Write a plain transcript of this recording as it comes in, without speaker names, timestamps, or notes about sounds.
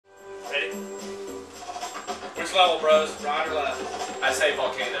Which level, bros? Right or left? I say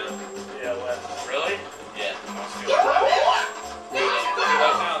volcano. Yeah, left. Really? Yeah. Too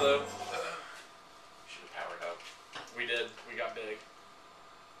left now, though. Should have powered up. We did. We got big.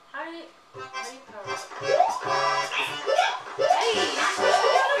 How do you power up? Hey!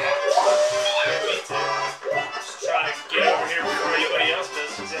 Just trying to get over here before anybody else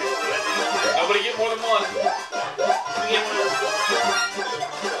does exactly what I do. Nobody get more than one.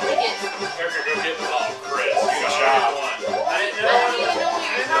 Take it. Erica, go get one. Oh, Chris. Good You job. got one. I didn't I know. don't even know what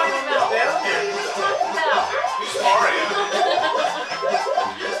you're talking about. Down here. What are you talking about? Who's Mario?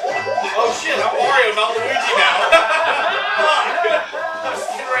 Oh, shit. I'm Mario, not Luigi now. I was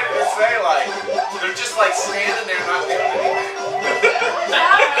getting ready to say, like, they're just like standing there not doing anything.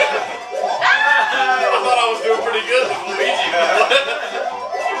 I thought I was doing pretty good with Luigi.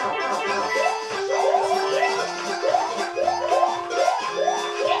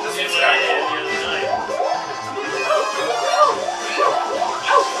 This is